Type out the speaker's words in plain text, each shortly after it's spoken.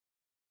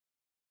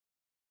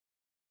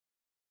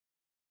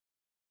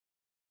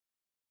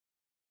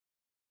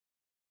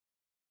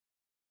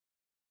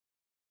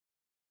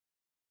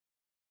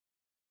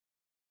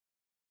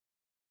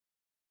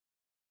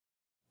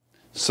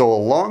So a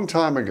long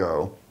time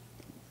ago,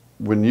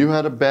 when you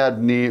had a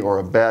bad knee or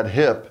a bad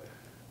hip,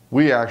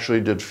 we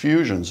actually did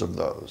fusions of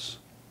those,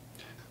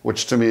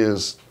 which to me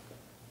is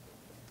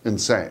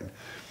insane.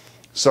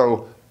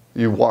 So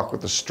you walk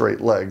with a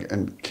straight leg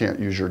and can't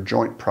use your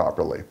joint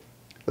properly.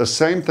 The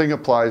same thing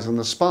applies in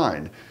the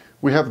spine.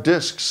 We have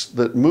discs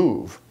that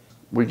move.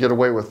 We get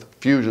away with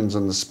fusions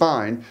in the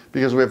spine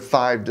because we have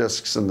 5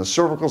 discs in the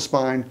cervical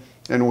spine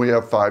and we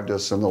have 5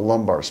 discs in the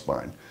lumbar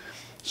spine.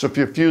 So if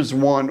you fuse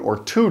 1 or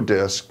 2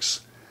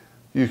 discs,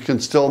 you can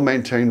still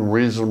maintain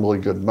reasonably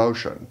good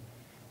motion,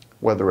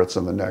 whether it's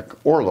in the neck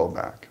or low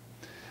back.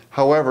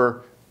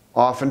 However,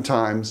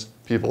 oftentimes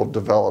people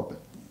develop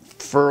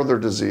further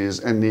disease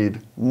and need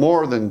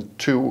more than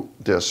 2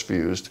 discs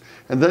fused,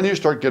 and then you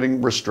start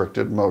getting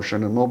restricted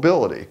motion and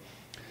mobility.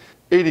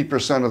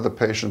 80% of the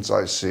patients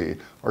I see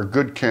are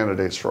good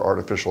candidates for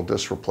artificial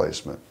disc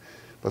replacement,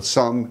 but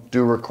some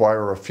do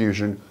require a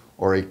fusion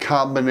or a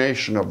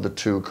combination of the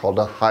two called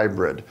a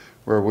hybrid,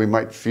 where we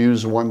might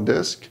fuse 1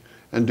 disc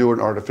and do an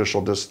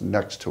artificial disc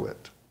next to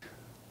it.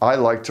 I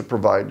like to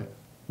provide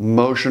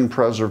motion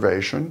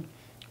preservation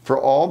for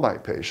all my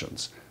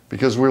patients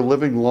because we're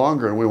living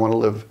longer and we want to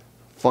live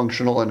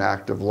functional and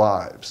active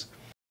lives.